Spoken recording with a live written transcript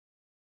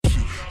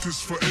This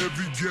for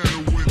every ghetto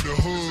in the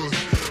hood.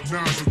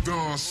 Now's the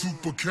Don,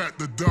 Super Cat,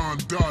 the Don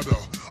Dada.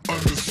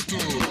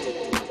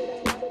 Understood.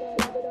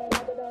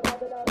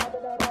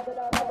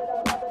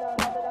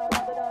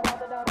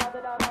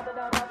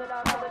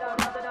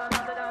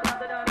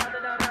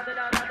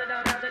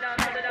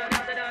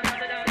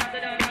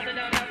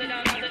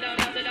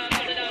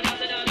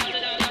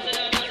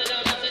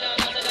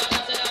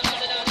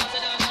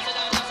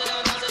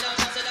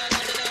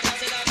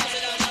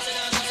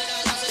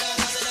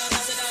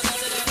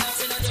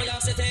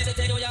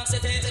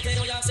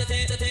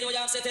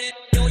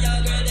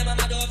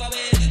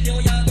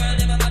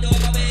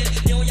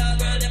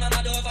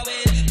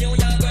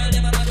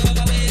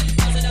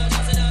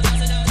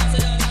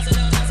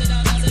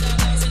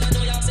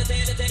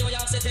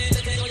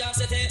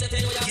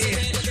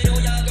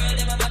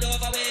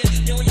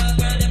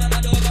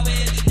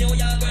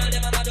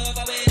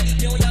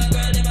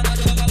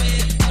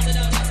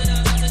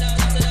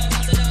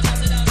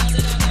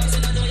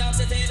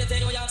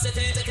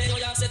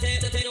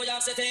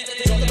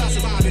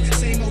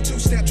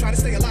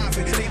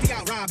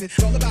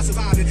 All about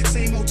surviving,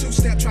 same old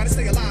two-step, try to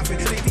stay alive and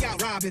they be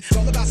out robbing.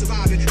 All about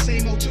surviving,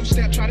 same old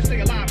two-step, try to stay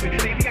alive and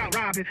they be out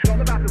robbing. All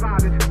about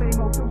surviving,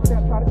 same old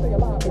two-step, try to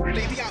stay alive and they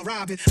be out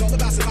robbing. All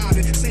about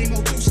surviving, same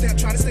old two-step,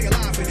 try to stay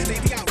alive and they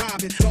be out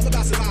robbing. All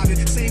about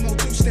surviving, same old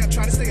two-step,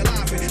 try to stay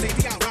alive and they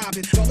be out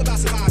robbing. All about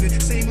surviving,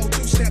 same old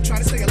two-step, try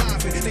to stay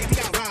alive and they be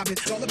out robbing.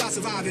 All about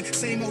surviving,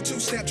 same old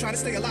two-step, try to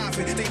stay alive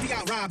and they be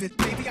out robbing.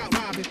 They be out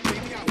robbing, they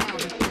be out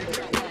robbing, they be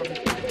out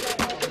robbing.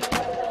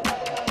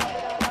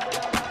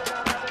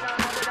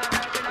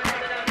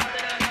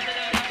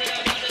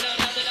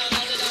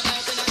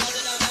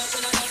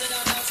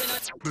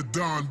 The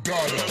Don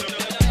Dada.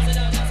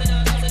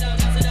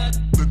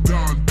 The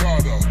Don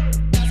Dada.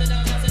 The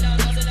Don Dada.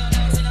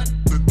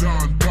 The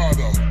Don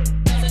Dada.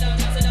 The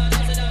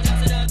Don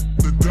Dada.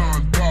 The Don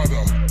Dada.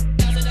 The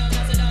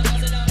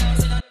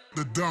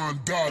Don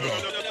Dada.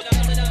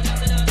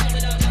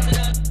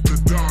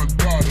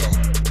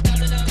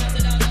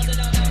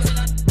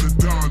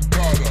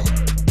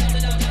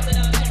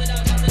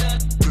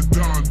 The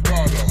Don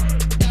Dada.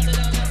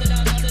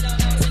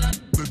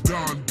 The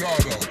Don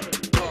Dada.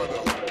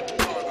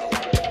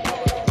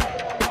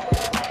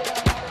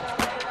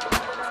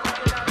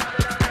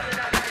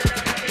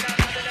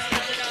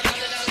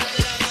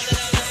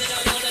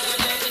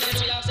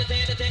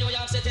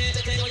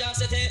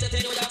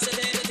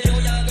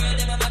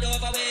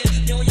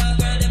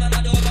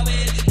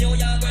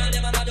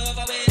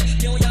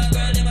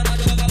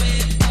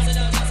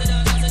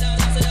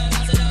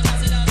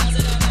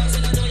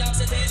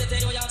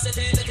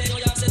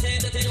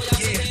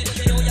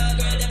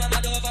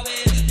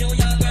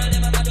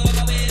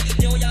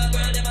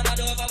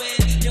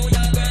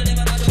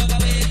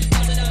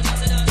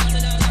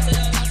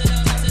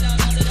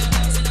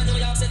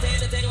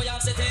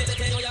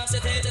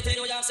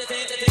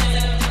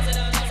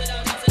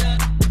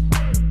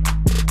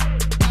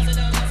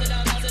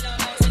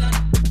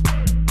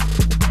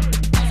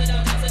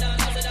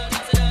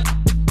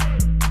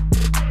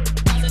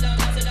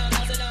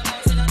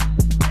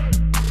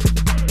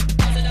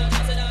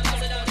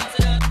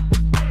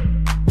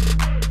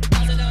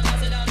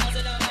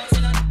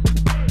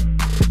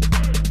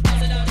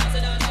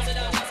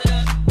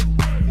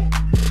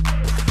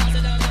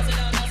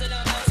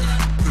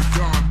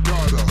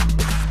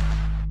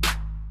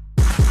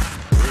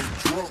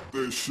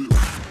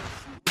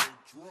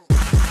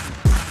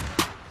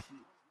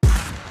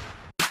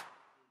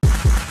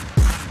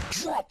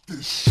 Drop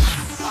this shit.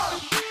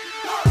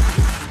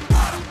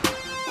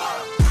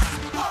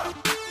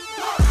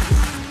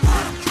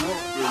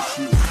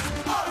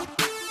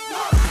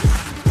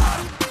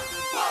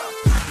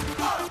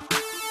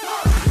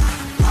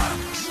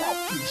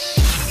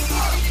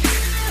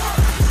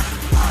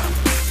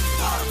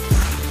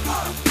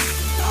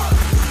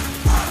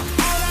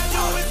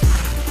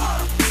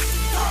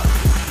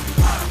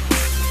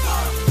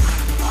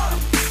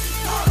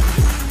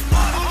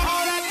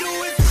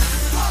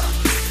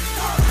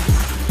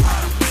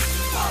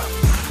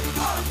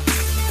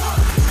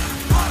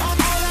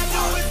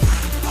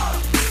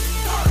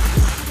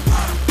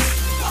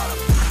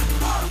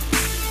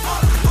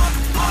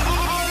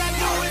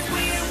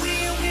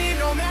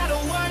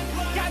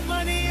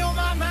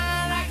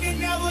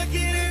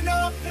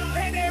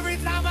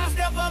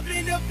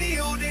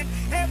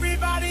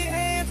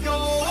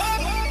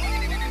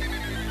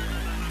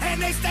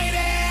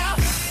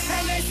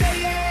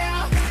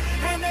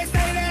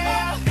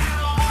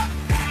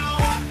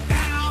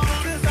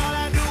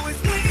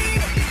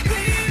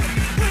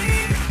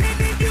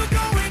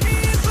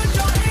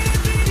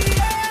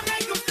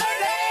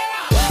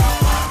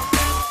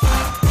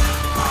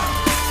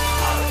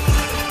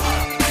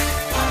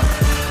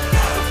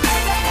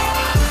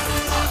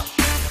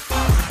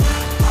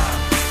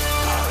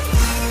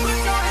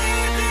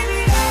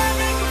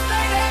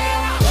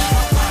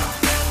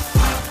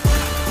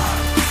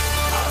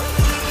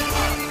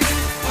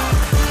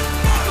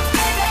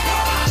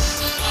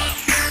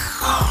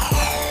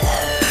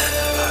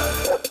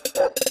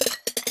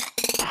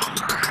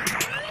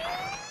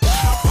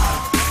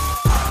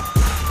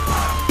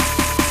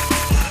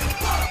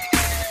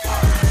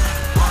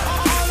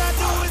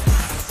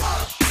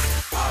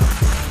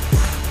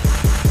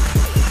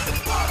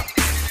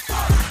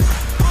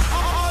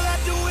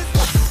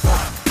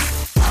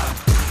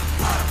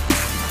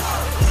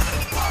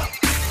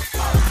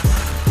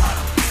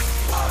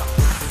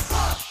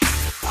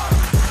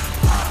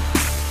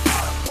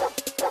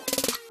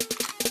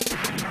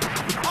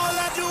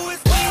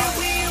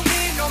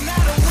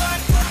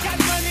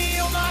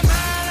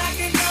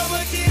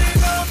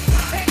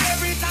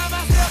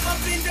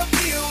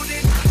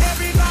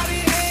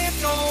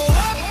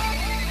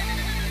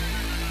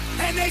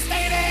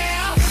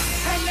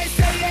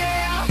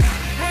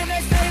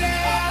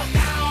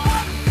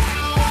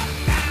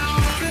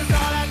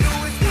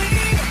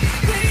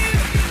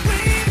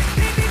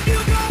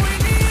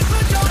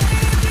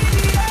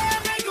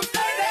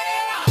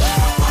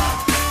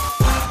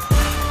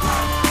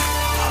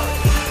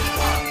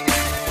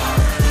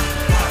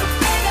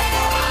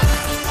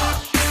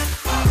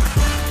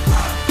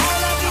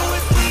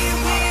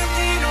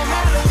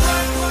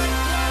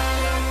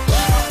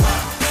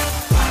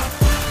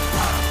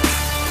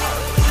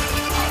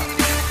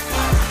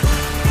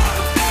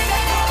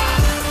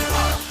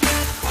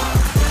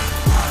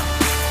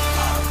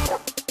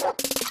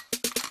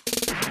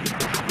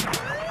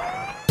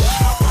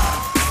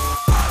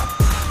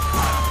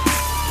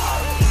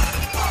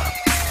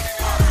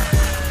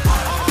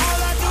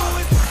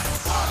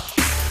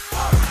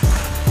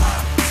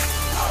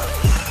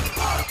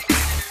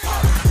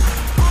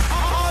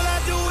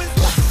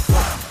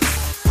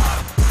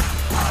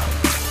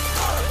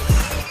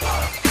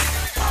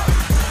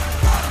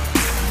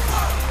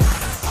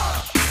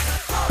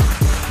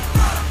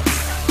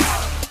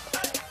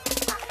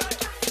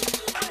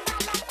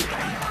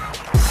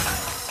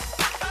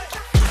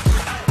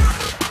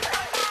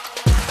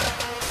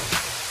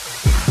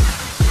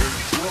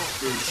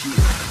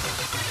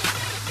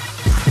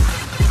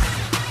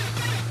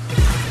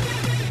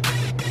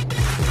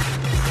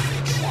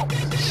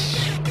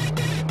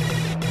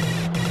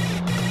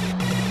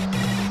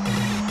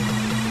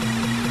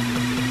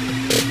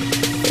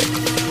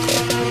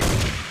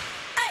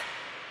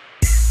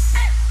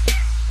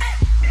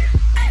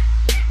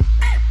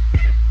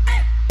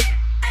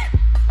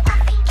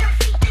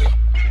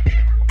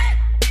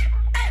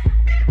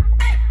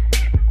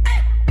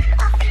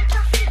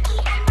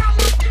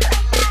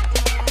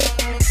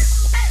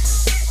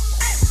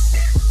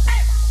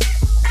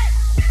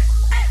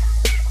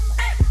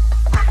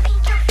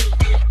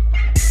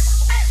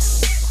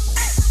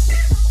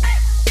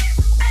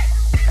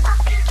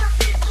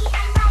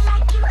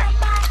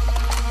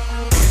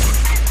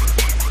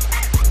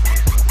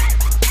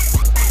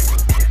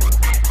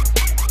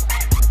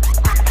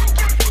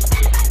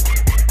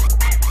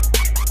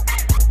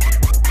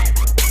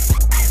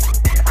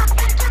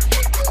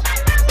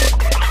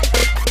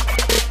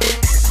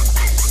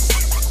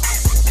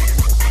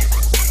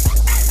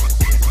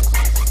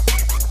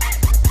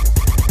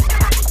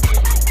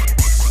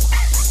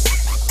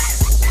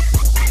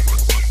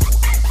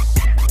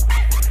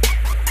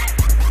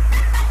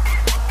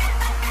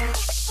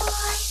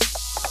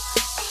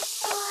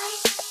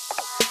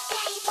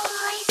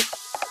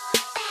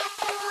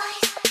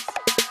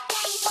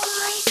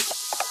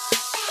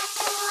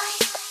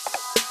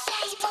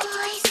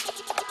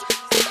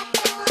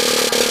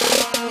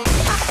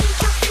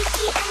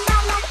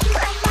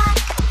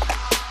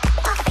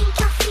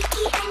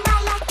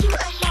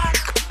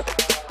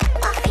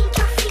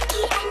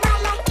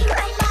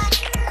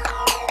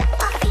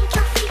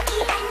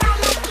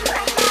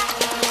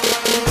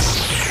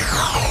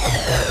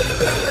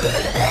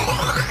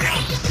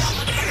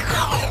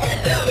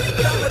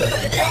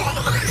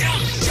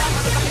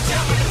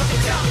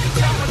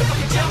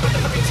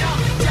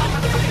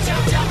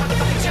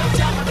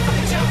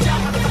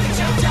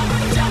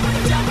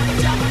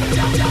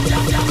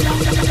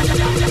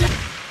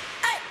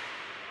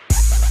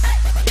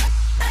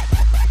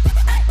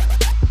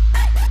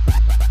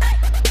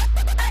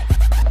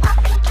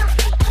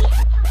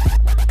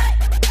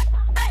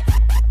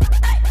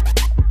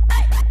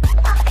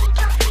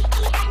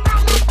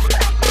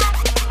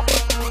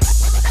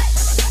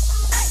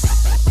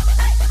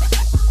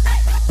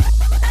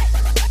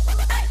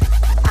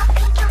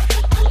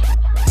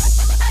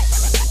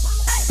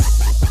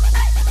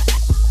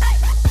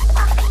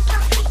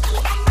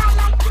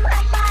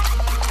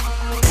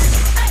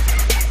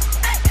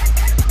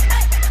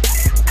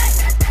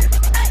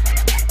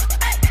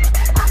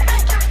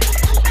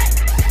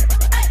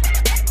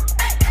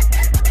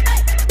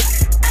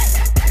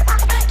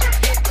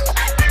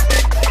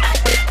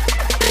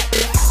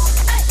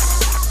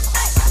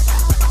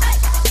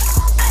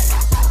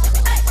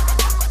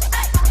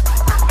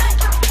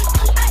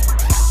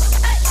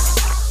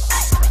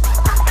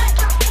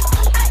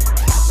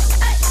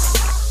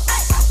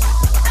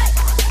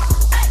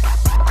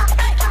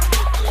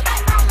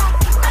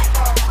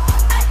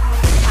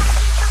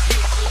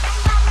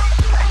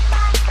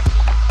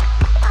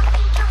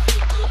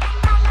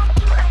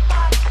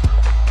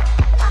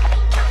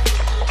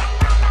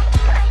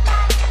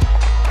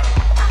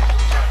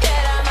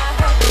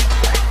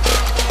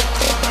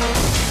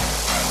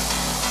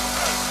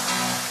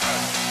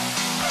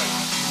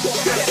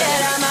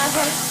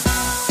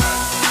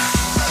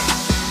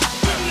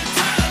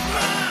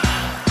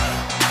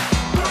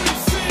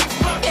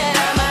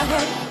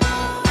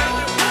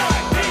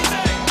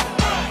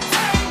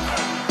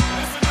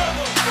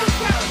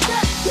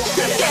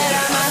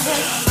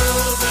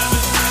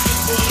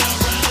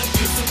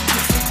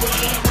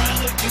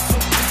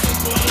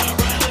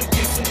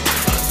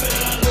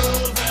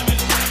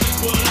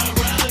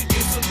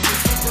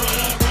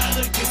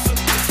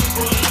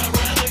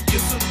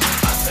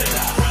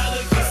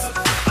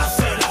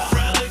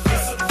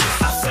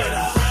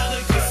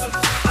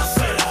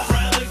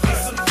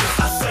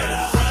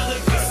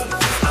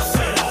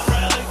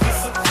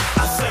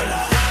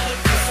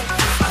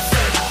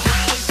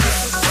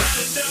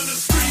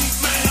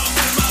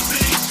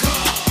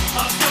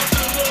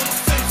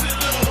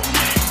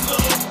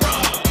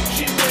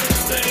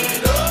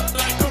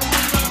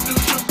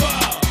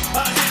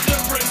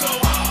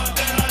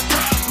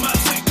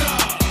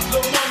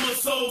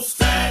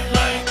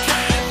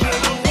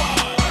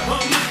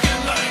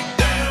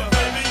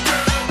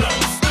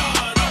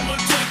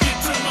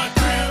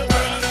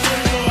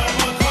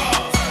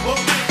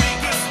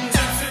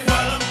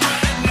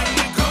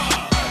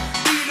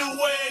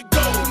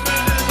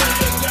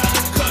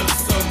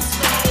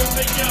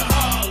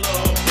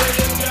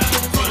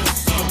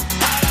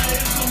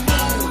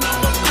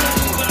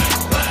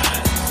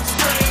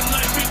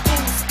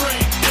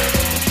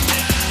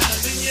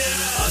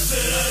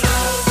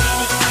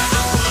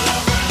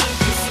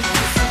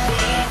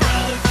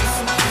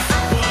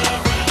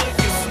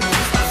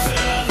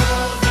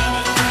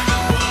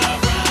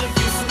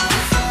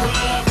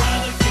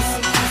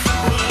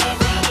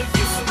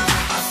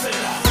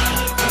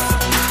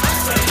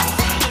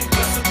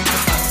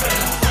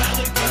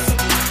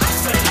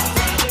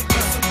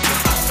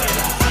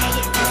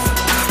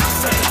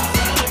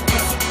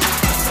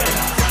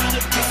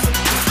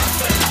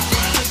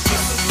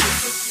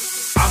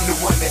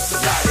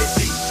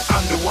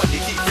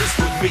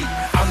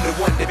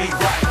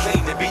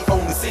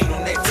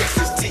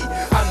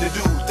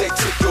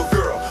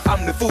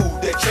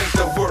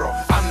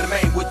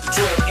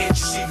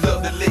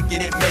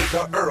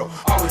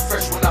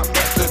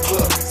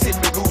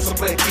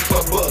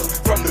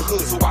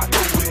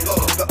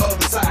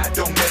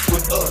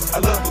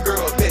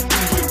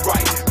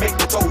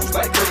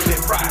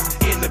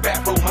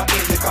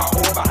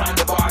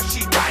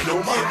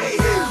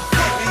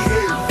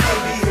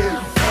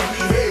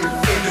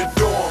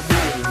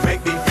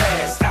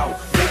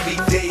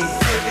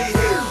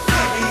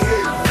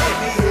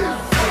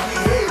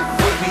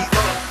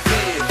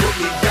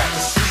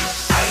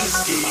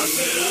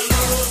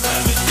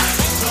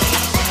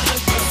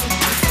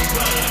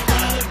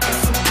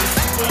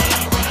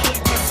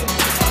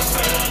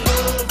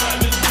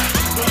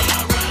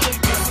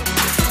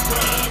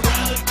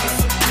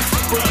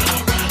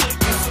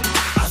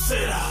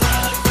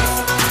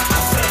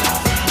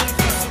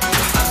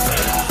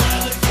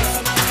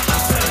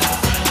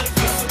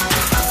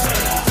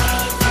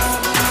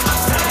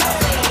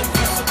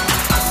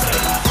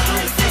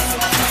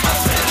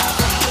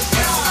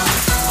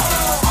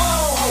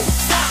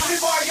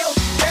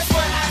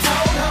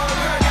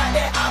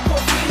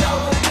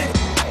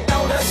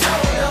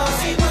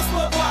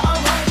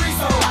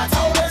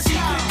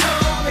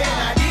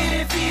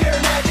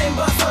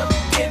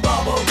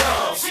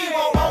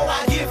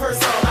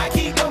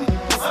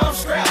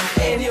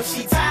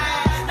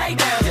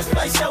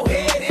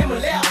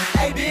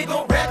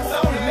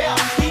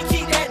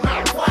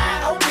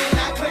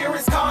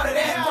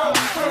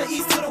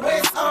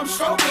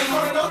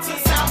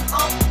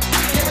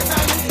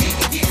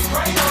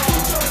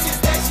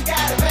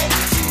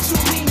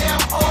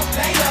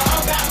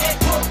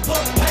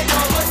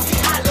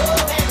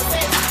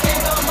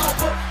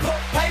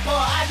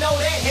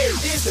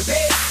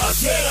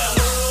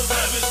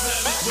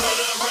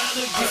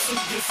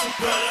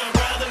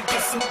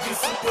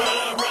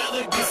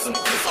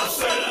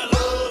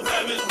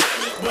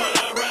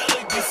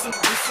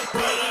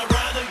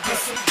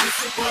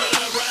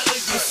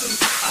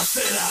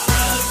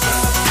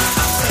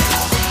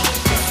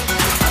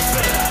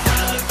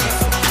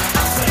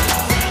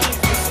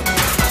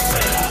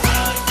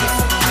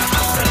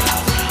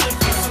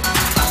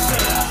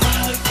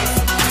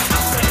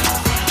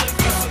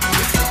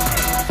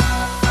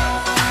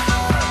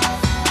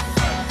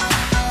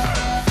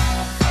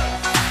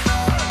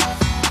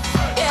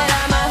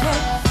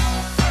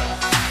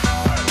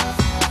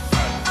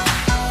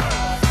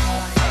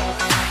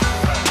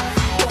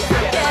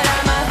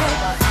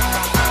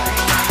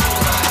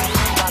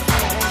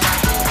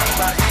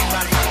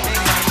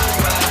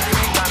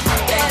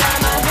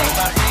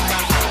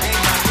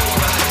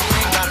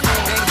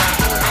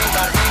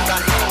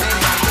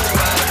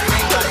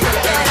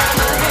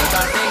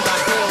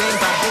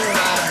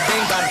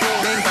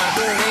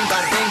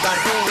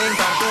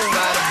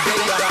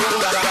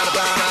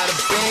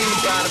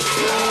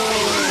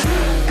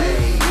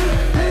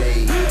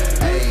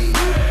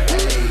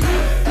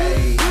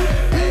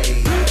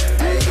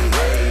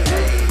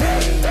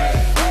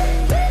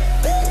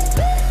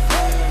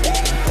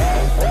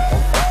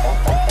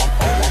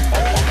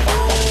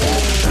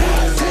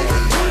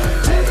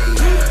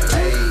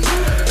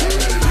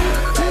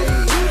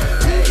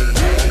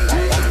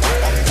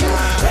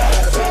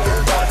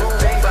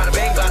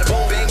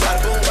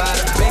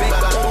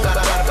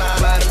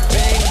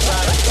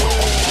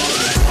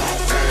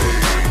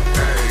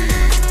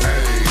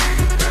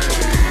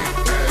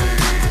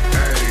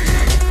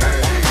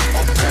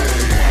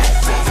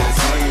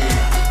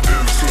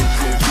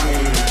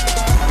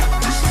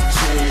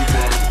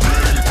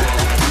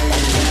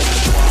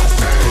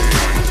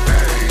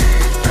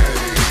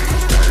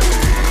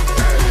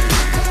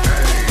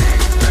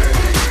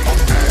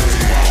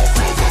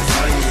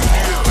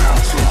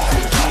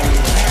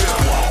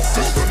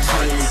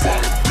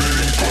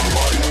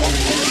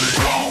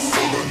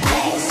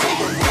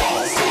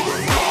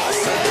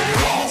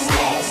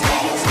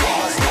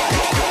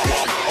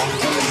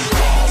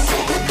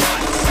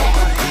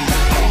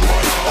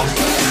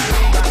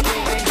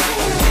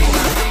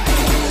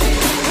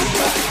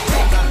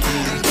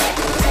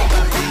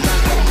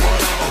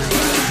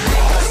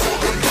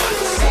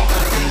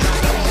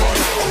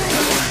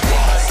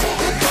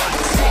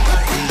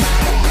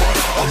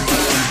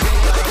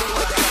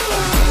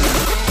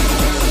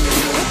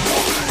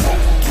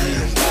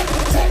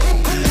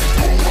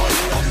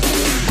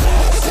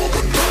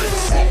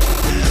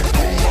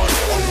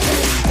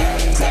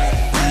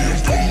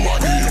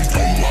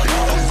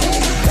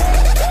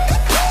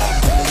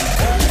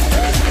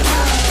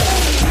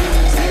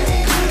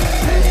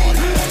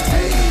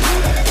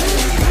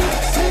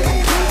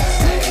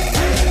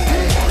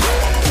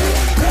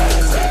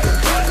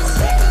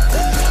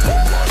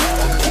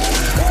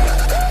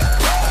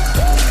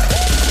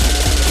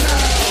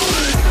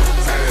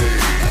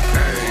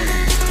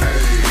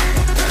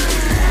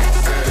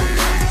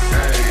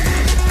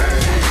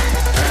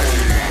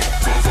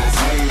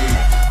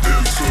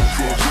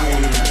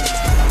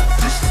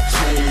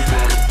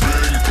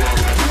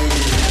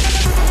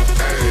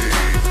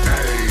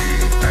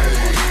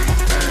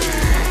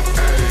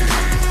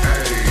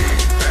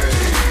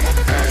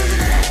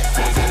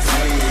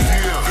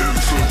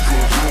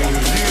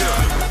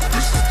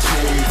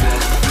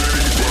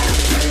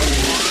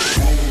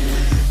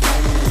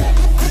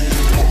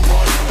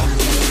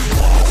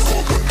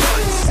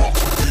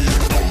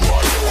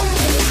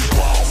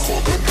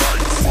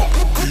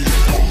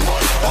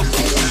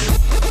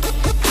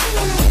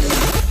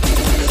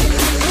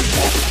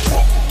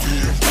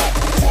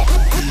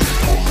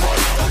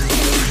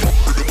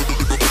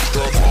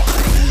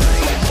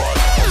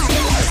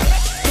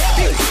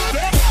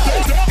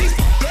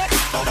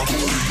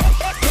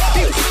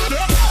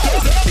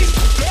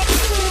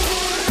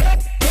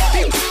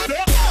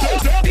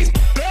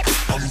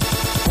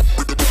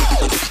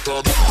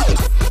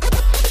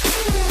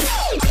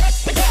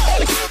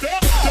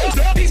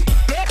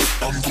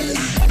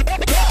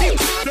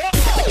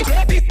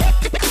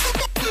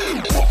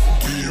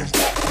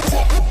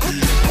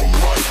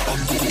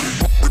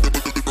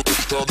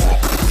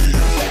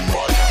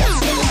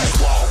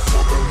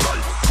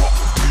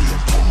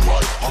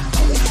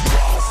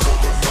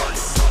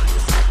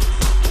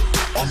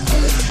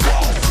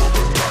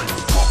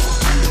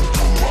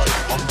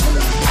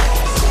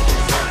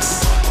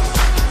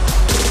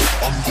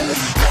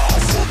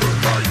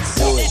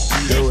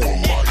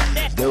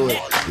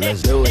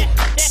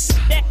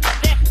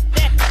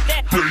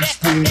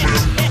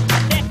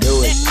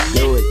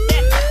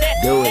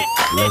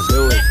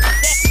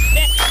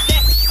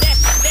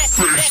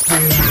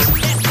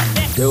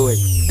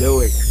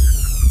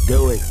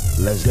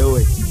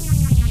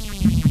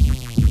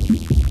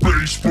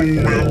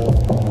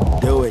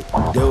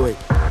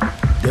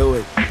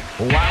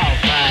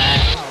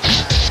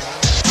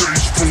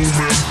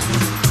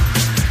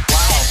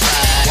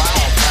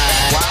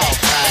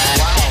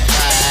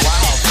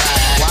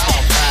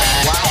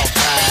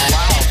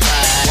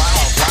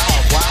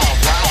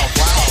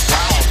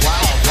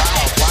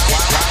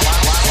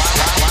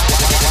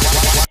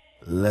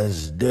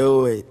 Let's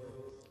do it.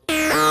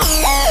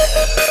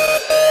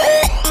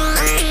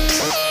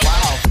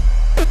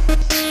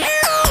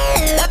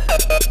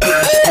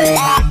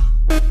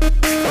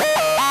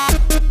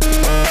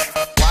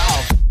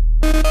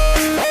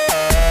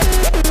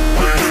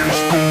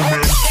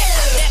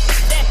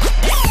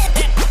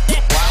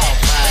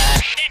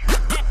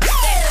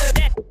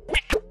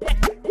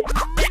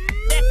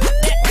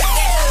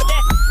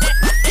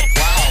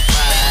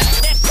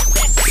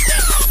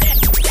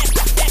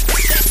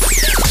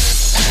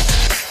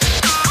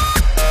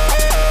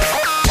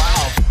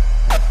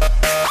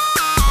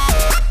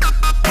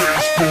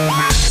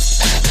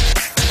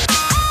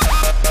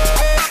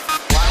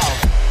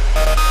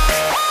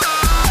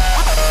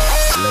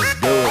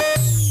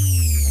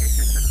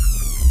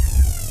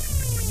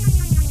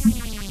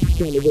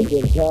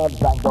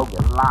 I go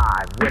get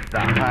live with the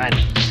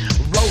honey.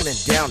 Rolling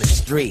down the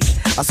street,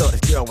 I saw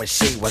this girl when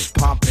she was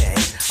pumping.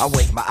 I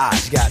winked my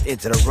eyes, got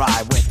into the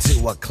ride, went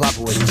to a club,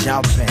 was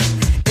jumping.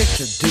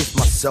 Introduced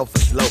myself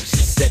as low, she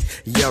said,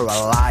 you're a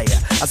liar.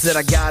 I said,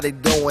 I got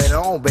it going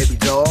on, baby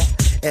doll,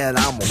 and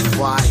I'm on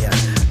fire.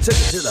 Took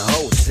her to the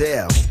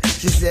hotel.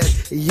 She said,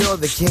 you're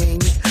the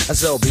king,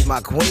 so be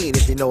my queen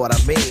if you know what I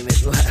mean.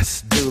 And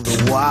let's do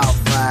the wild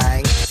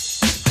thing.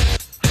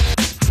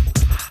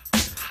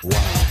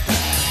 Wild.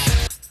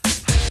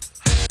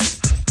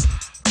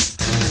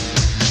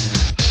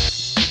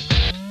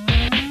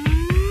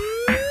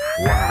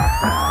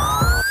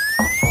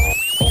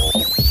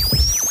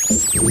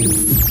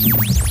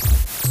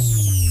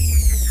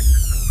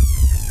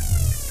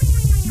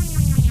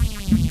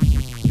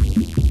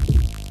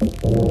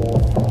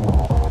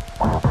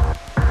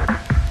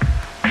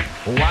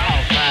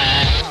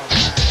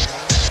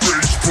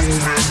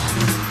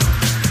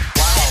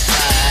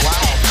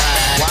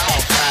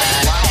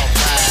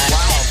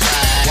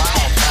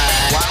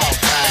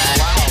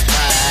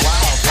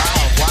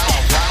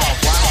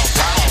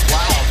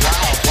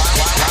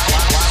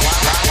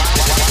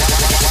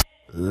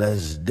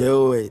 Let's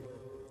do it.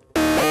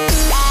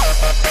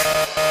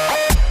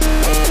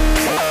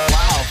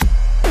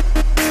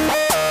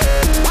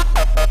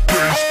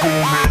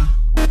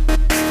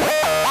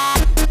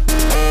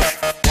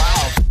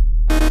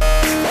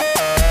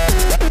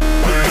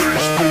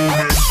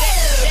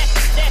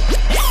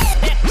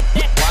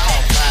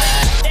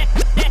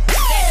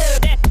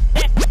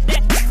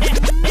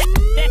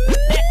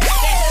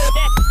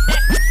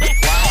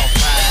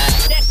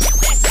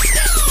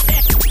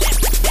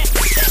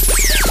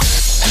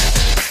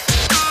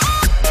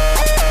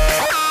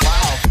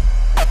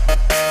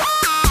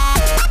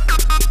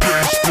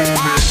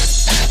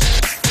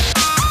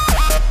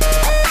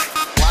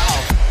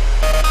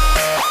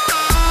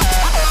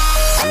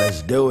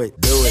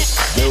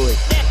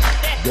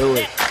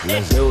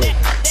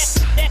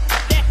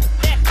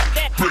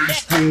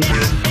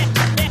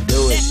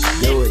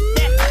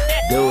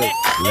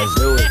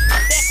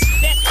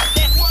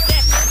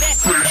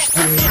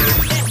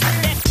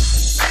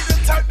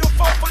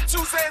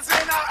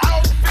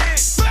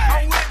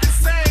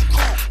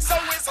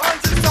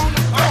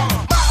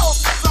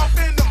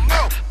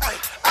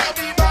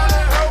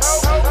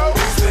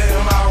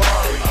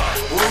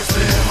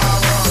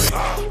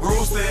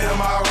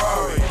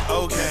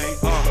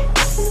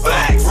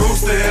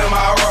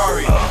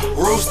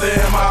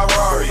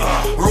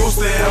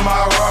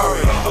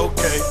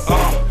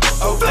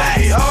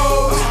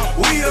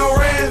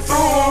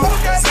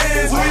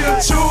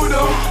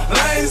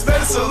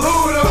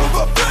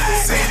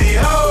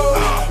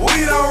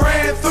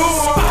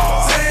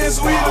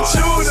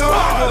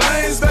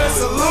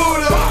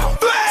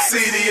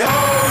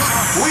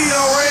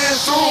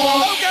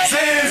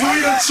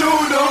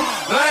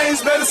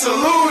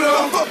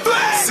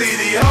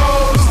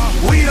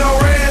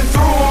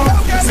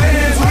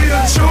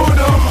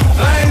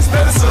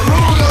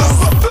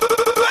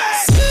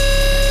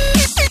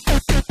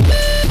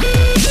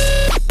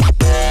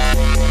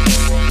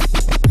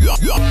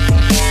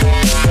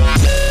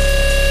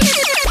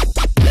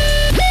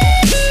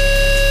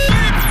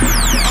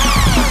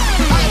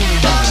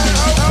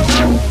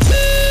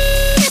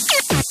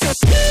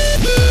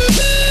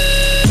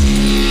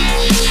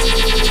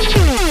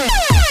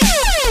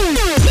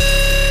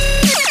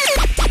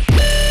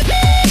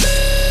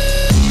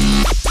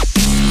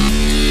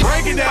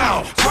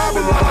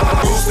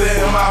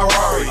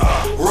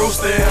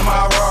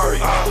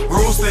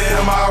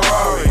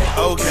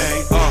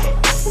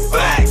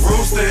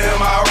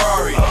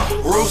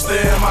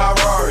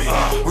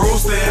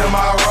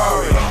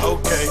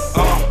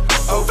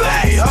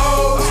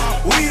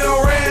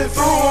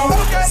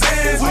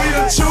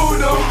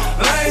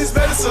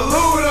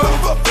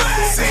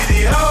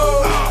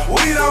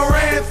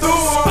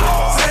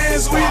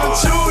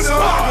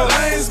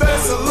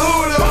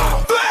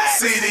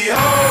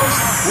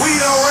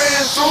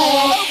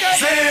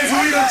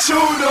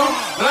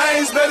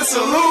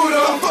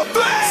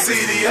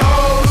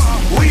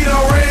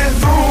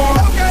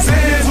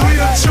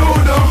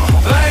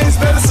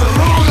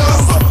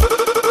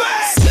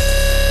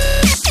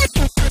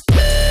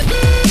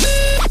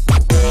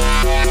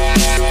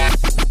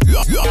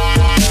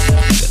 Yeah.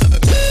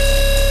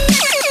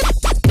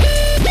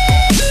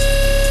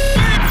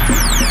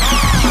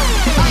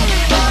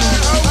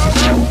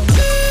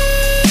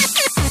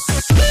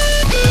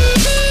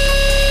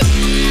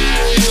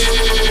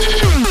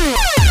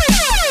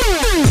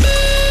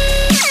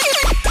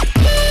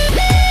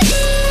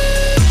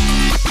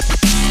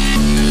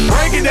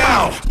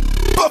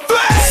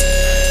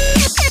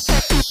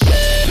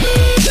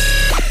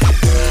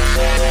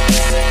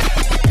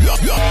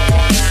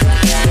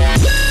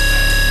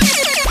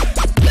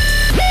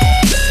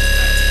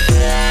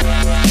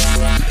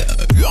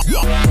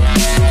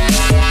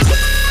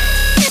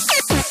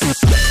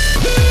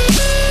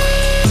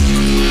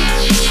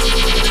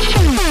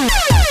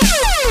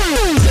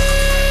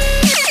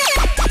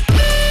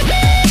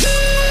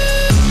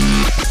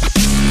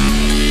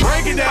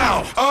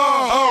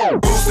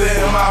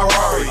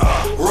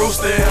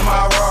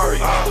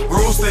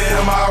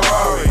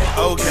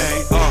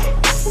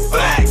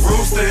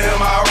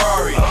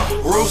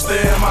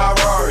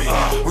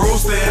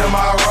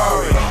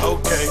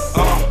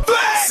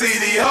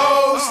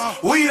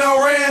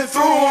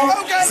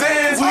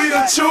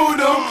 chewed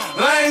them.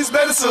 Lanes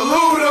better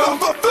salute them.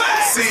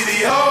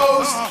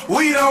 CDOs,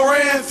 we done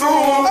ran through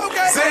them.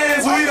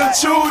 Zans, we done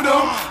chewed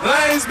them.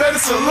 Lanes better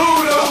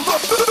salute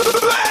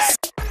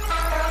them.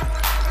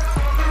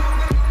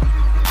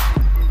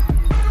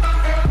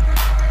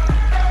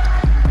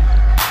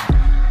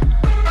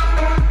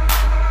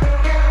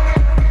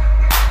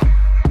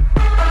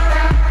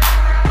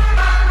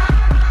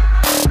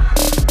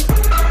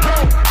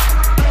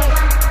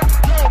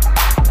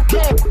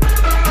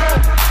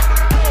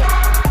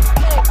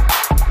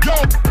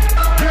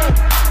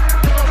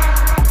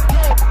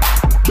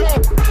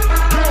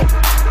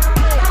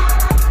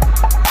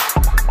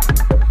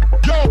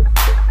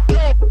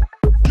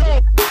 Yo,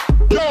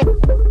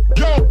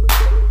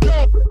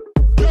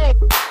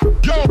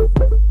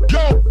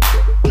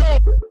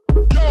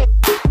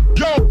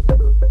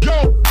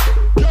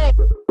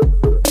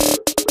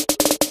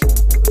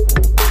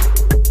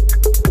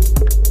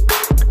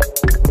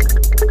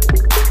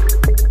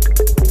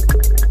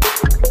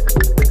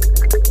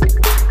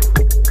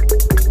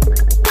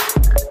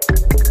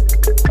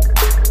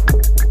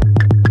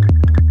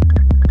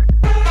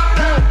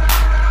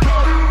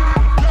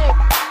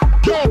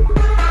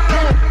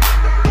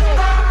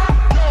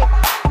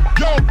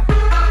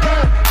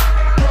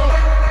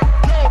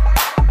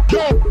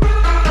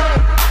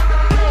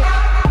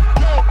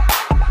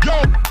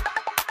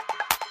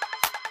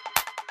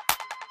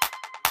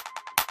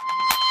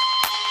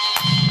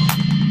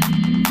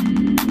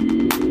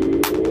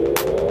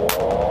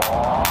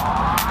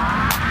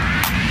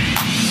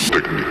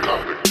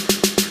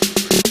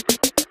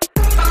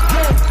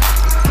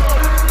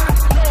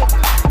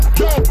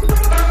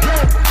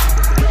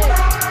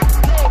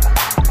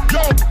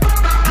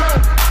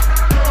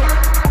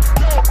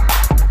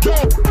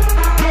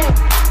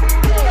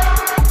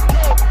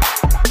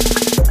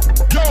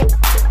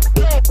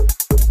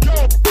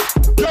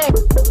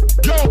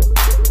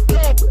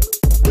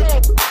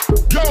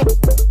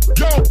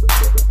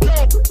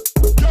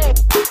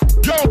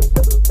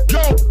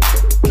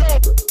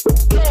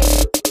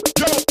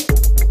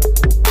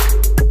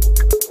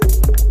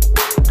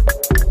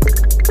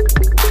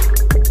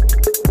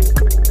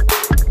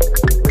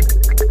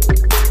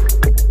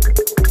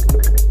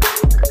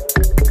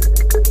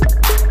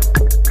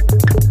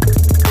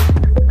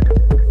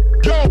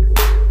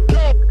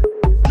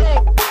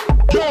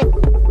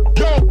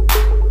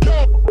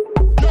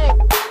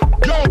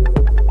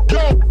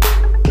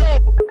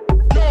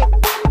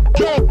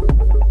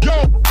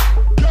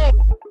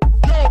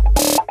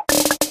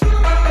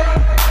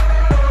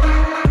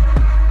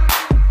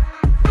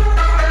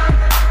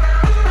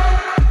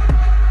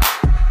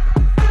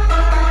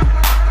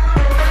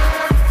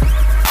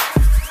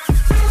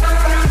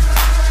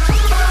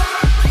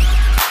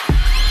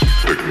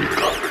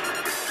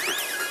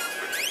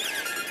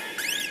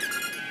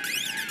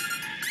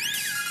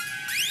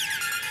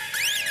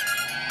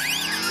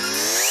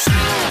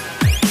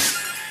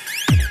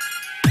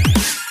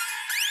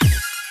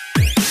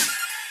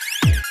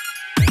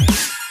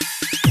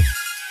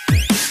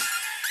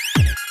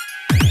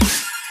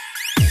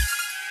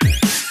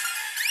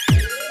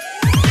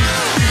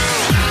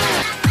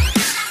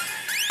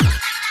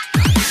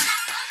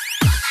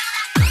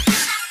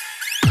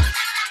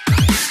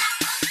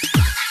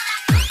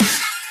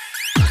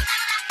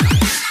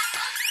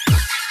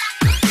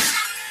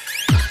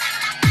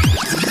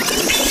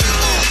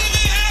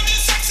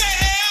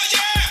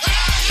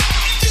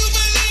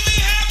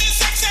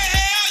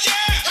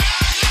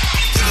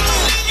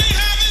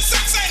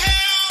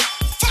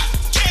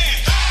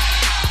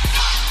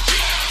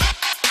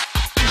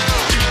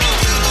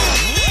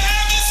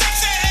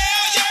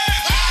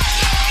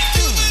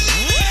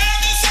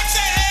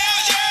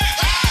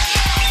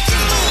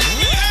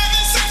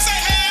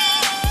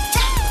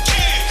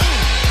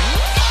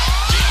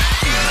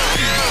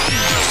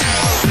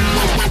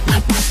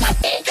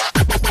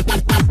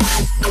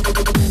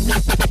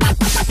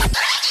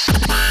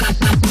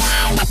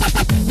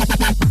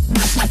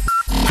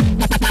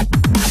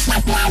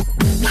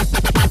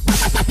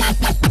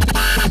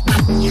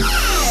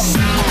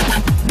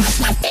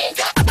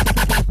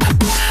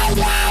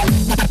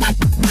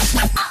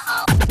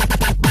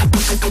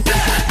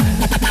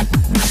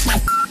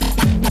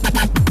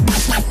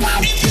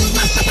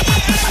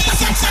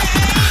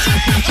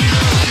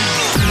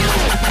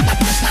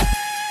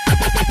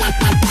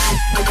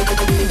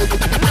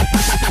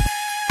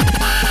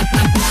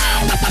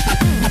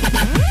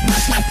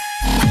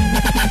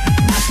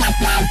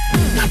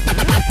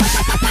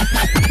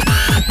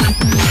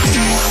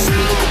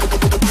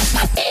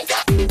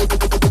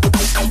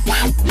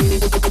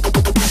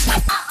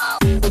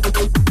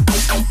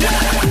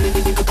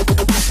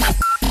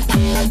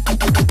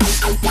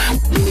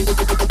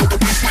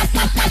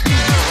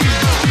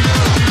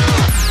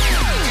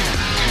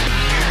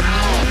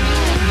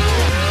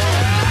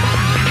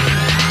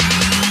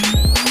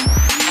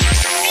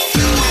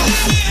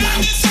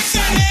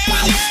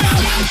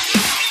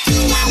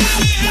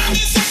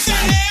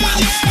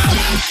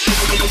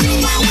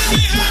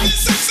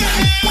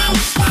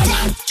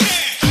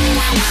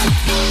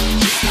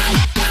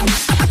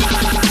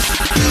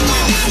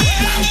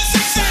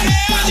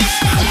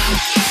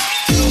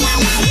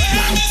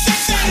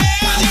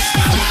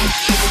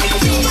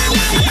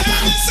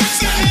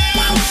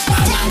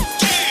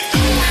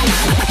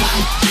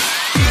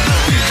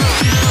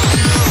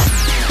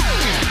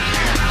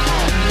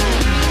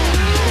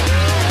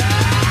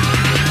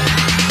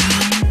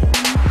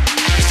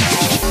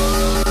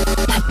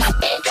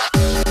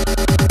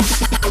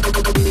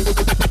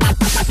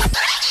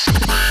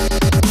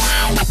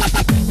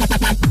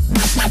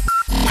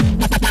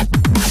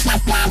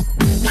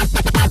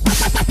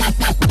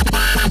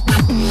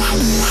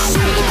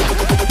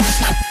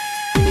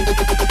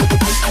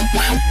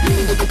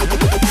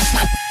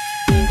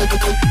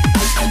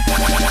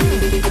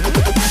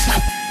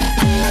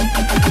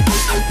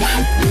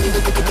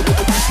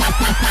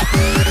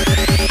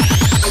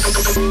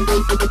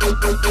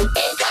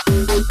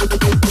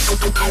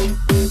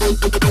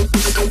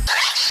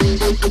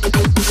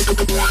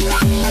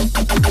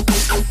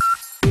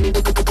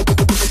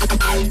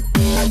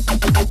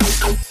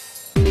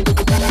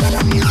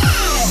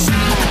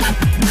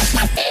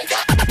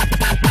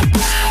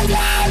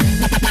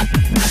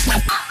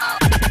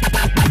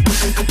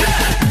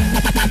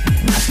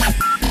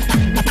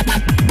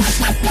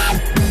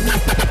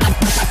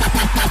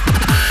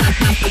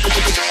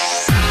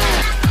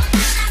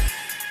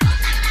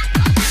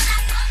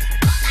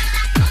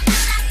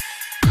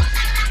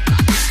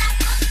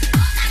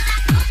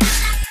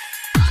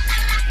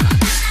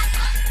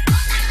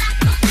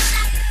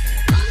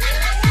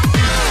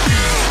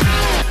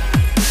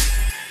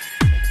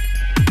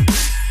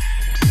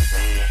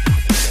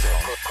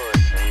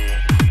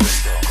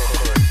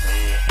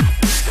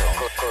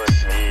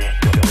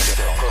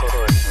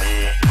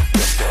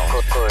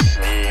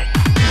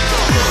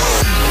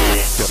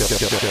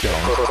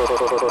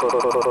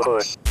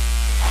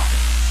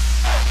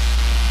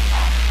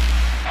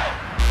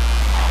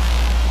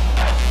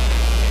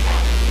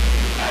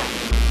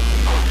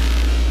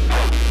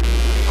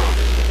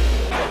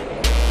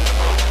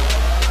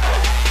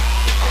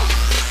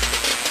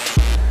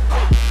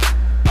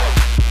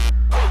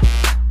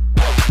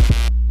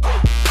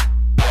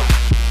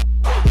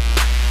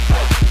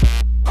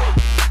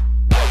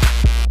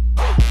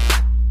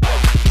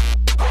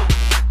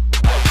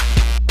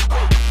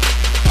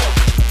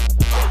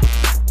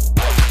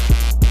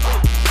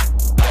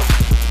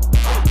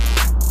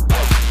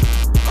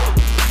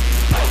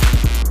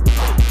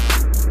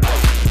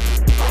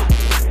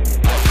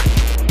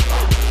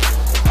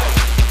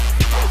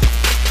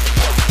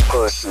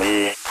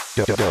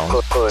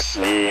 push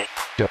me,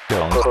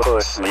 don't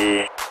push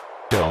me,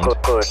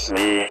 don't push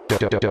me,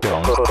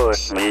 don't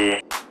push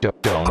me,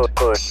 don't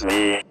push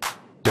me,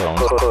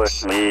 don't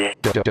push me,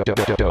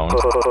 don't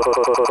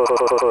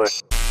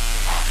push.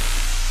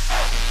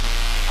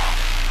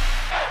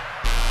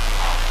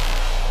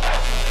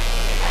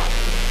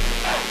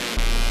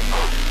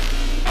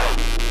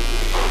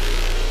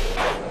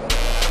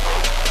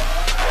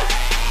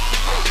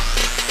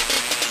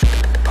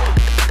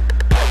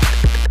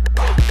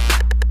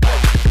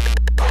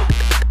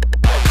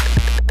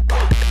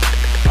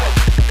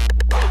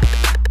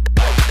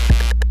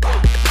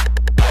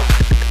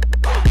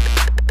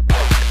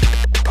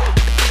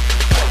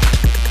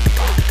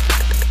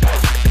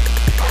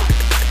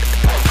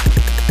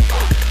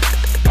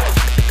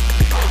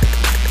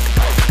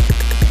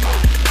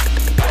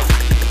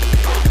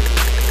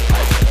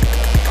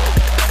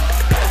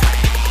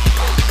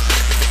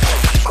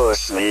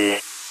 Push me,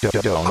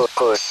 don't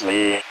push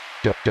me,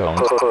 don't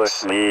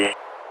push me,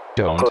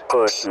 don't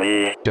push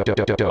me,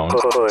 don't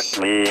push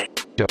me,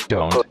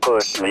 don't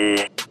push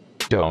me,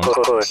 don't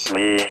push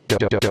me,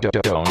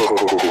 don't.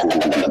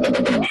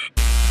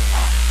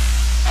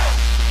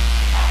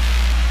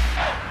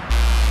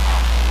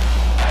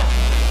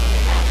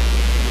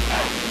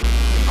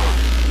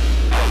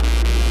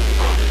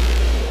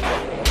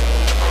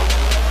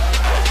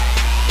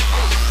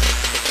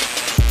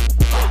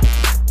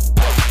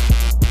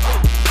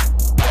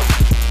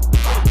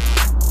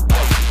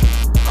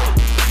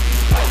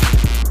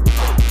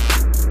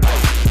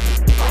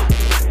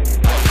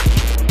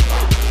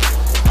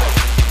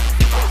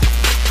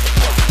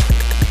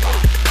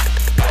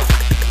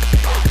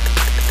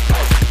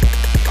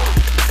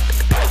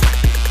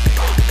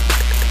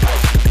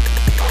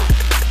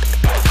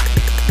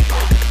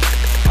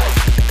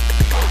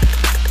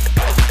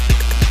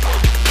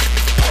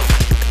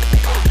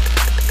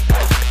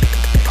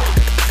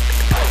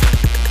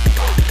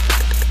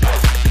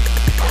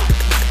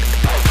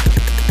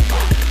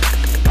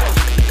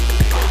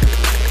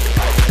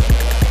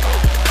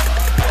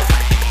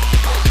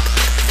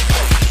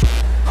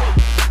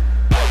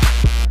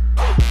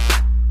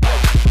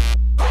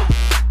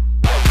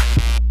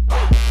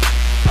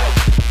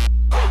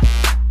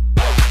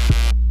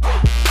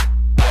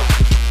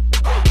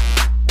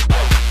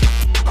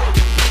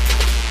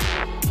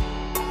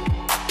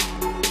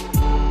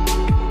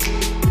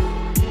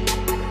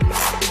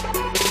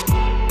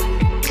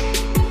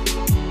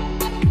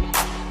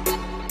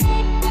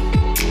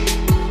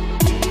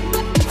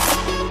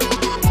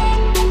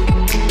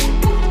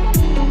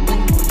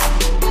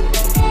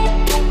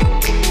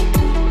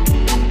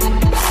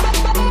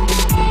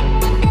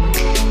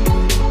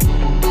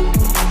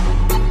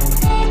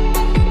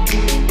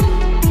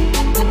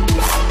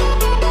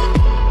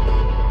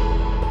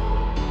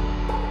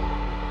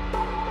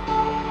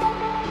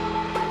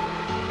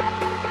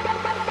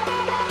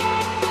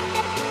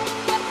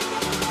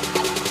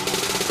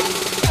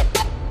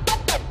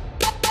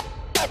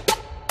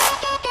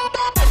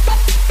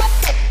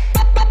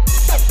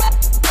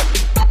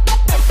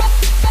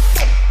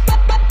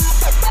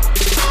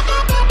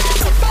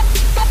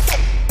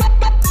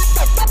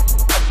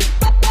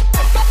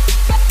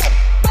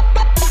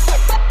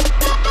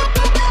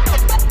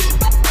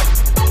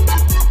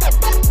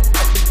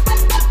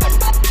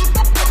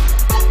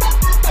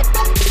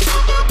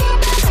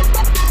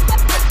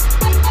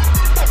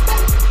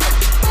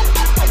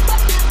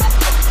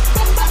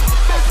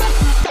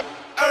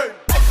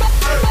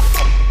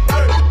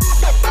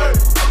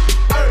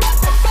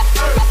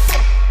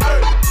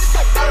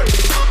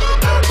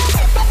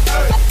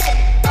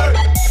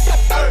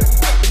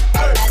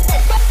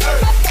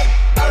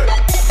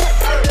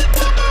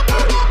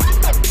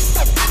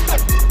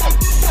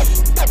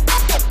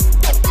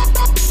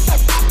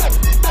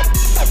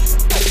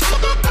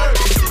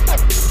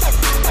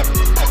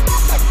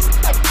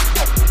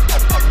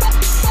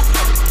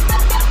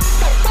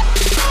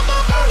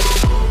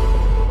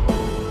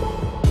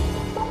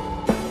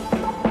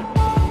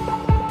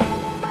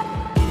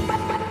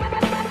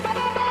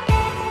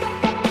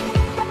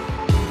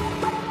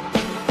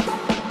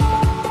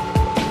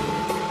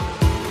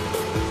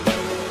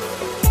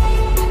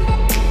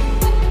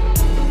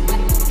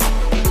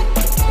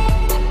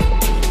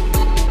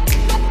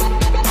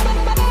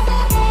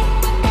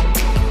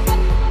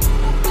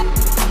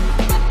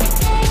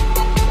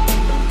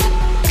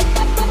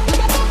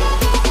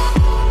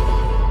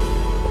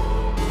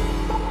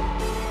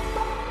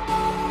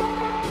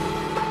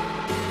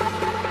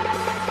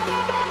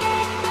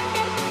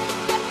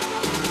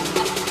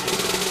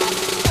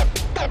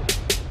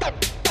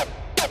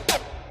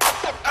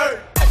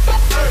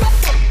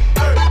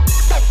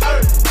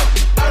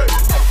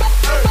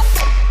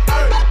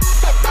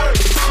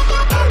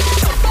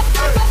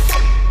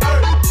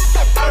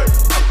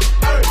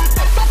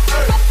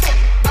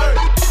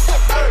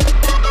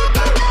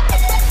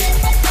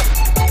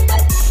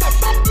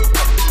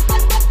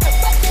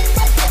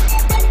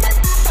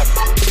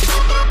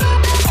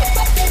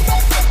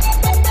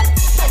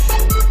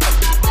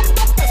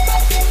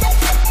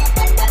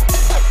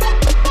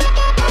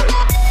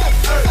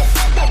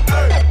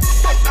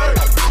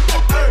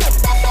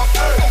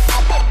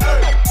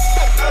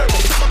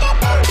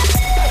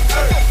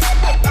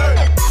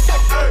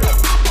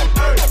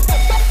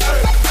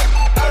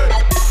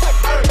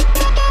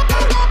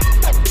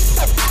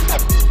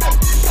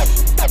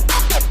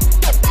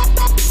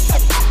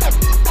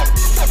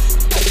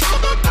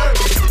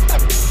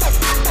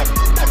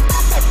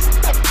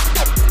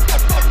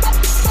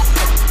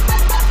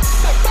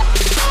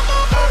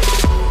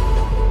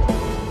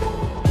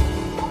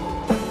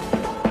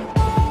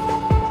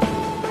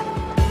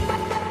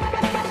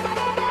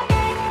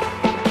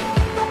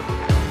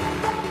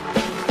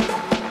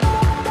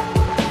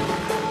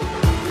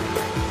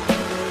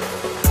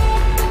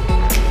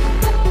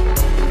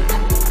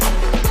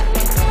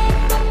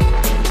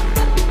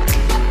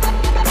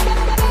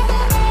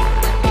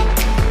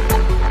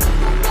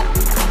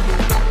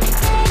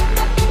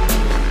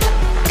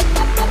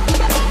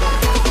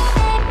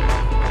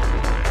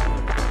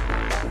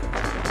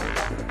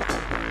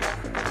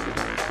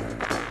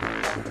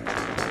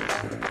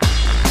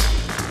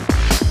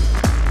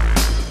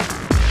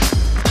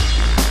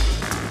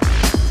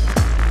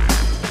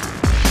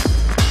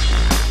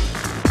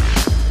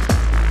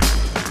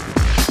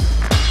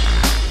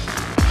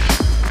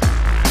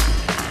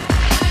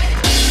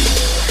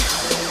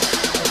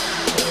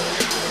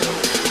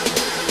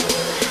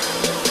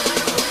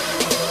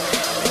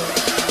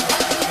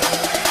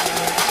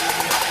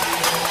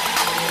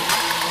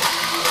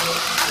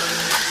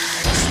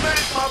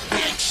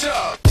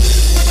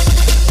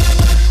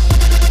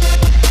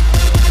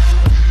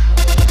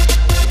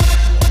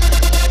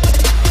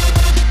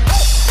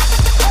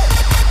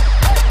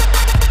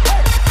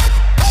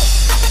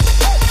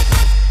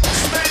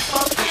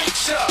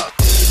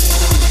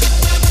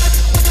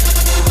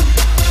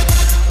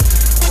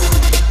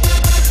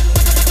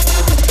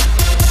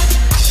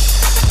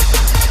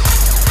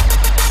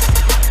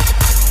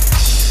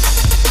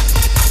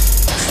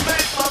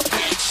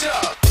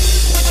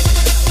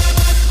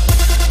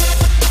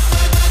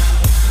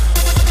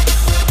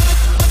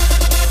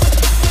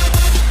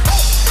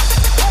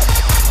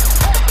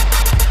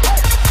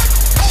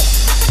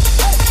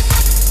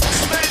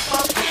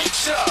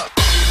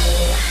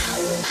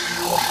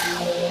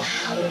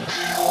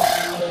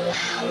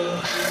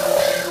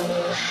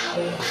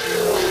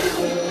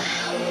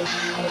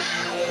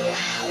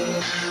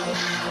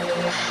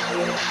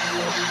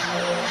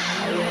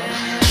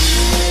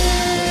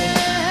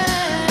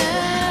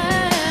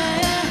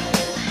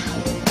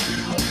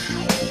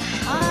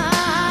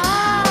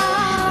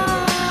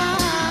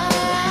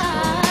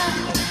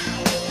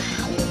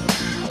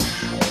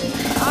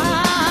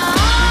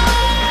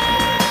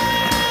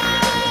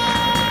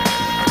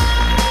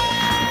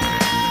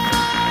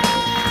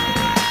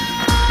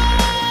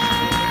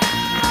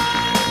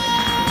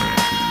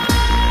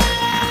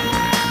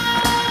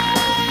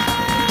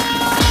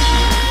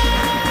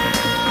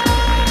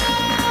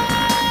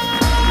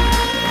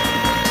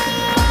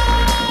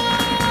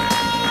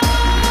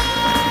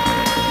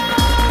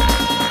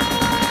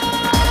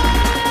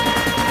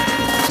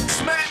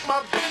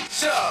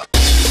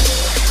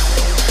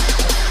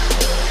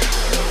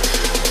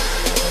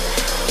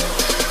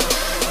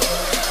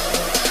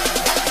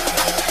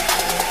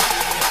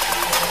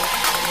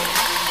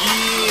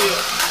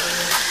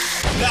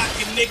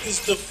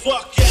 niggas the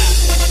fuck out.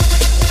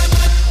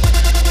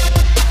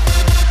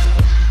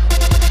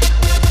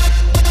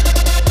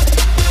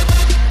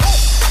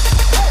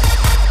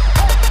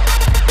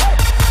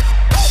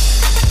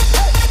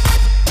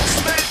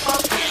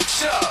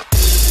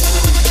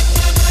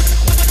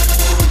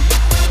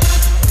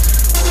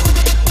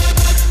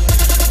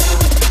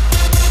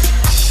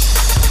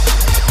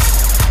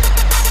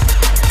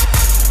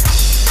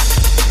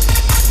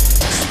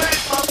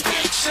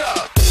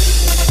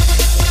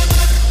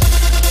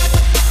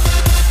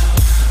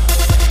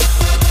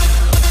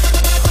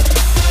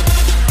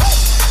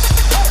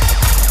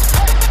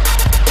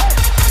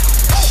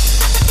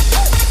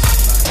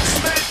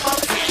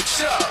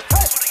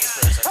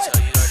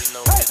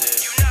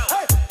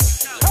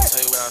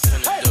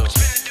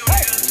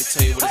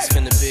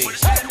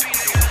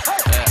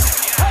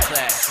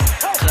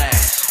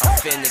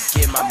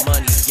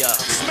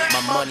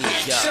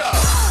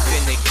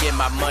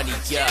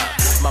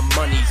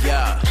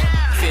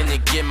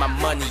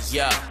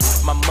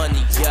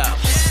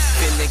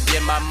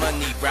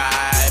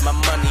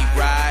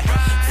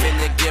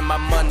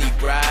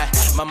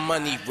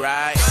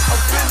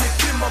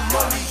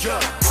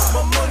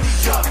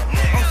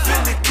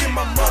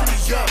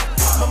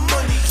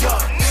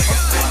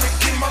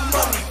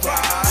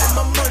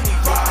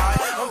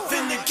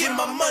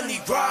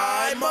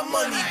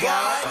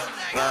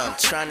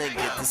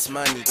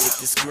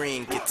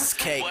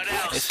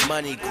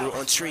 Money grew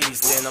on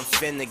trees, then I'm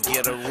finna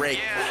get a rake.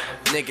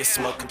 Niggas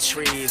smoking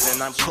trees,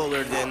 and I'm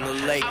cooler than the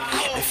lake.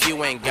 If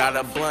you ain't got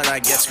a blunt, I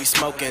guess we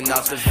smoking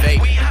off the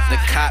vape. The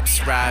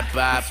cops ride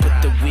by, put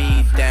the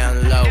weed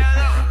down low.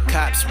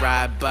 Cops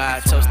ride by,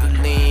 toast the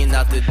lean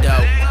out the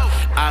dough.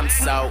 I'm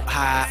so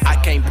high, I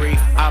can't breathe,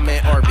 I'm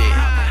in orbit.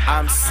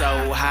 I'm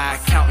so high,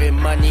 counting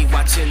money,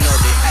 watching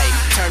orbit.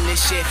 Ayy, turn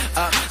this shit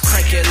up,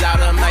 crank it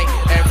louder, mate.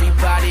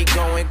 Everybody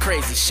going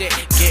crazy, shit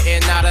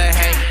getting out of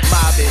hand.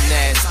 Mobbing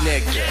ass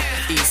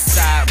nigga, east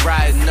side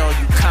riding on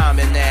you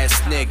common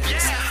ass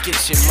niggas. Get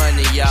your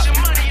money up,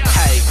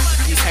 hey.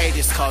 These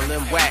haters call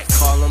them whack,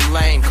 call them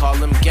lame, call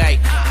them gay.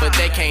 But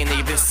they can't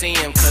even see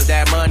him cause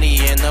that money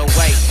in the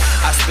way.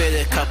 I spit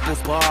a couple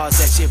bars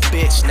at your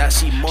bitch, now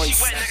she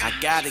moist. I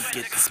gotta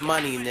get this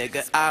money,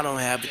 nigga, I don't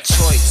have a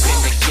choice.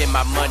 Finna get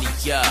my money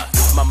up,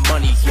 my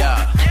money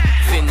up.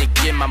 Finna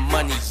get my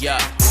money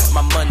up,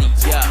 my money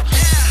up.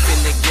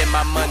 Finna get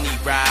my money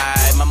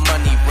right, my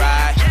money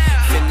right.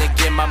 Finna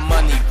get my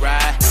money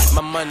right,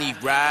 my money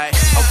right.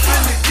 I'm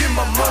finna get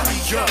my money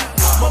up,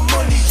 my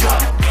money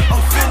up. I'm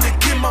finna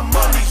get my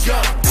money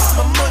up,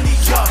 my money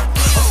up.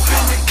 I'm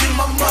finna get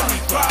my money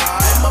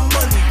right, my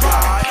money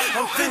right.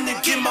 I'm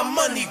finna get my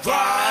money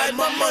right,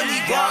 my money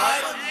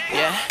right.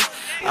 Yeah,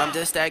 I'm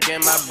just stacking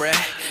my bread.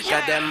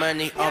 Got that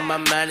money on my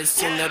mind,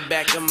 it's in the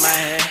back of my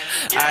head.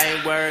 I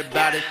ain't worried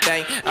about a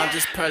thing, I'm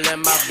just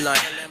purling my blunt.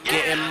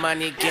 Getting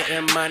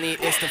money,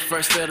 it's the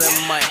first of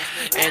the month.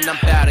 And I'm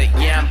bout it,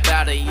 yeah, I'm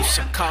bout it, you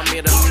should call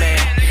me the man.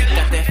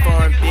 Got that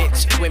foreign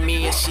bitch with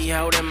me and she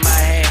holding my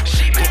hand.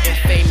 Getting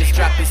famous,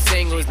 dropping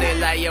singles, they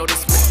like, yo,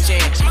 this my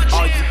jam.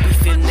 All you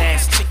beefing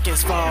ass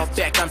chickens fall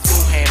back, I'm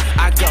too ham.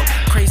 I go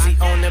crazy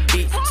on the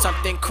beat,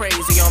 something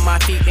crazy on my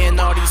feet. And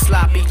all these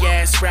sloppy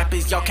ass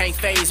rappers, y'all can't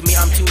phase me,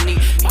 I'm too neat.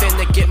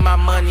 Finna get my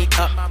money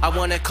up, I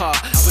want a car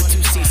with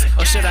 2 seats.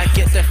 Or should I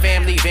get the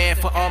family van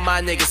for all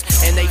my niggas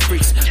and they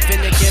freaks?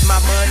 Finna get my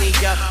money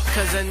up,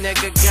 cause a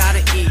nigga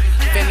gotta eat.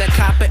 Finna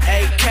cop an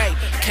AK,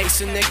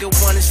 case a nigga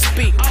wanna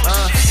speak.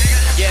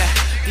 Yeah,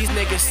 these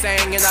niggas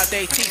singing out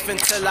they teeth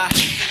until I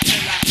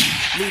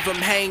leave them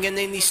hanging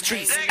in these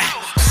streets.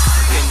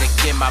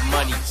 Finna get my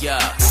money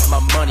up, my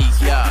money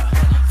up.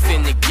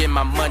 Finna get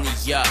my money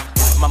up,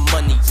 my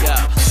money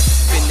up.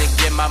 Finna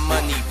get my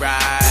money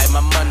right, my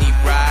money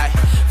right.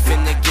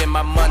 Finna get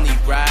my money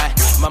right,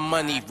 my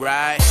money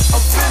right.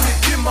 I'm finna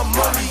get my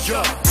money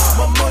up,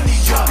 my money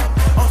up.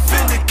 I'm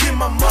finna get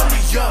my money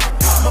up,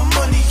 my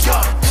money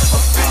up.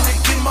 I'm finna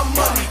get my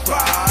money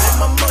right,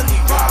 my money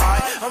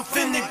right. I'm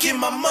finna get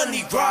my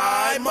money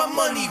right, my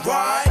money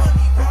right.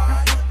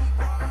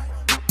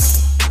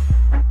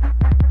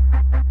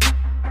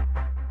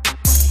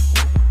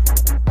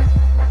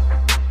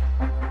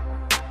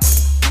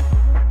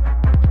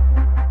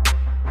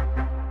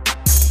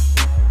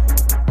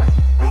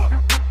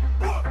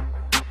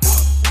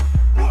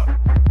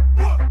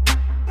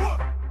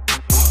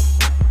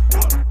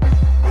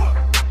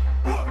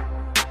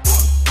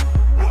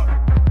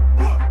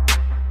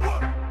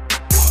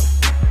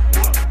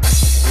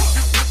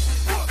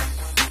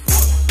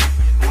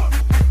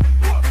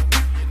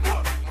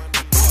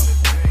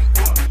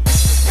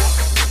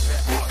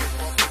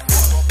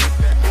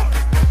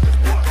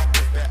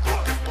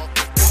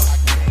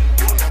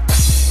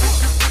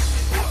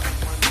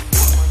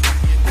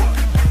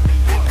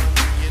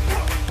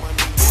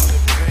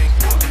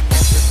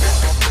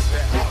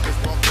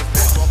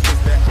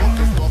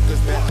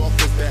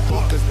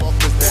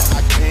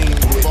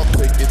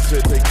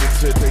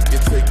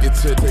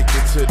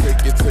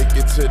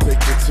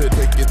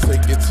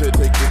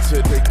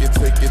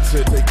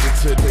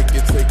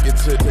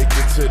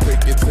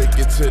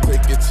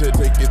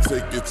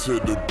 to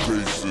the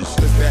basis.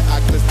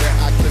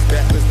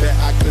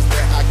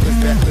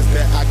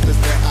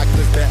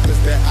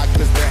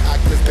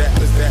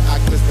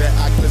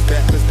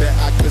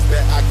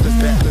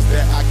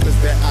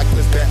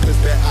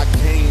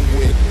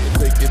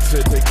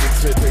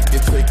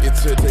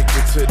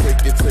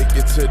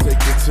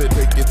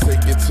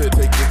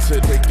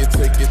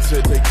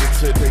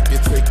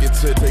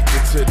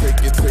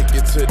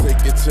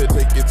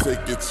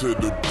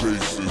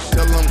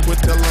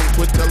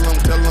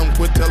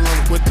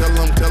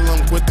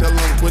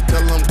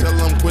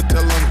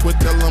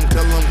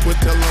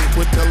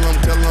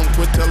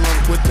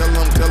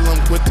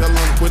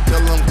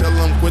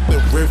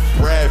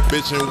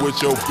 Bitchin'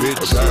 with your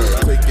bitch.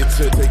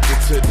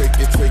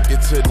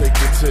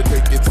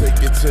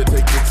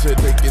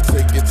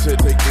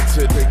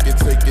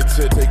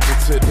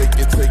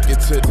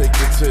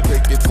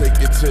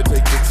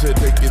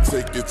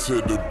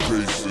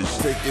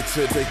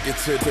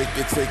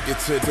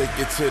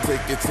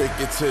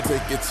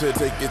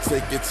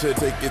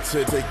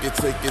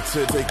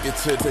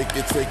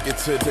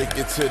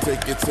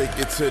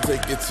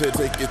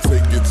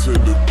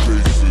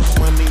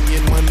 Money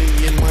in the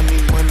bank,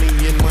 money,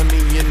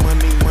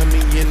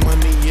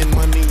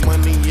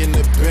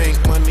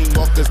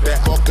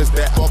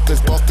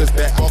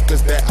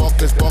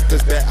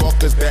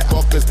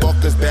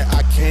 walkers that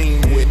I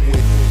came with.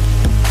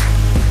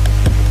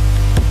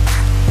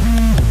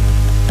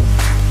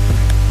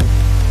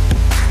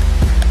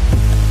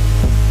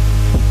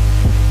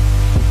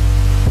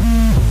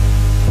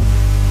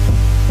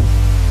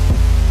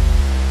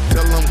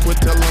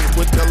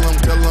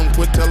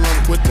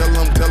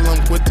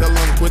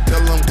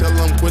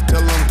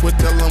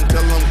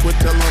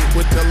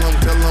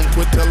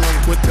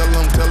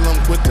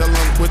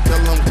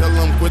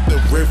 With the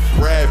riff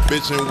rap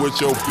bitchin'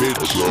 with your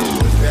bitch.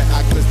 To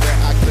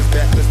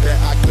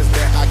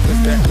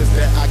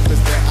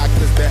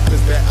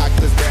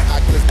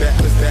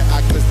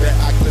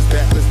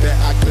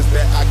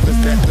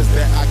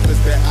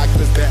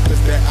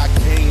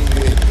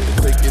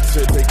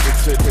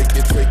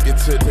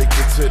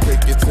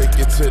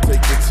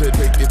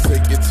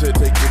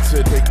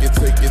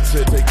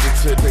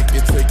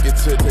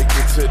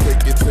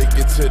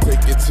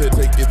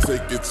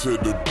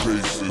the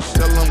basis.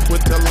 Tell them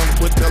quit, tell them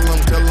quit, tell them,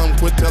 tell them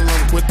quit, tell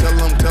them quit,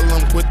 tell them, tell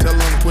them quit, tell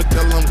them quit,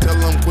 tell them, tell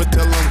them quit,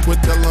 tell them quit,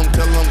 tell them,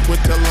 tell them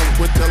quit, tell them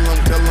quit, tell them,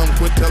 tell them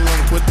quit, tell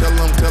them quit, tell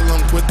them, tell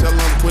them quit, tell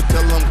them quit,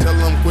 tell them, tell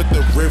them quit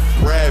the riff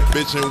rap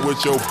bitchin'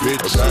 with your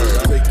bitch.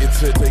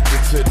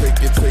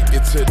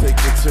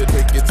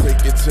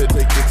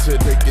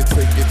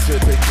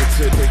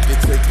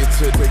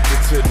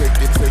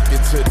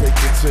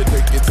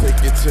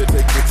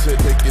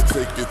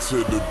 To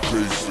the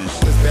basis.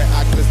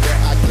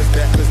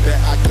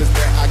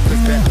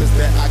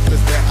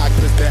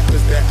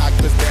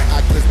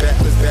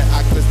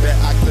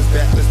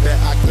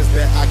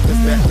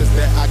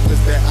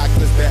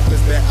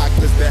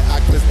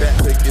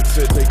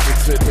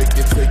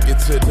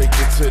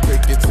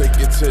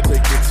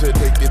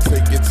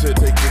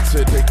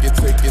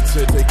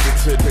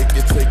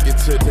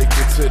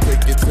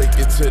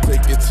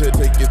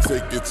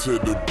 To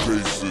the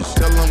basis.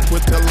 Tell them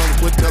quit, tell them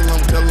quit, tell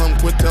them, tell them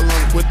quit, tell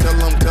them quit, tell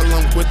them, tell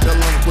them quit, tell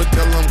them quit,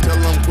 tell them, tell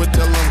them quit,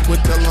 tell them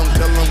quit, tell them,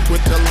 tell them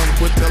quit, tell them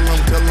quit, tell them,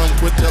 tell them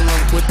quit, tell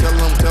them quit, tell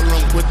them, tell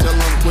them quit, tell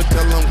them quit,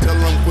 tell them, tell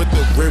them quit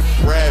the riff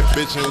rap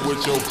bitchin'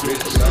 with your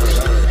bitch.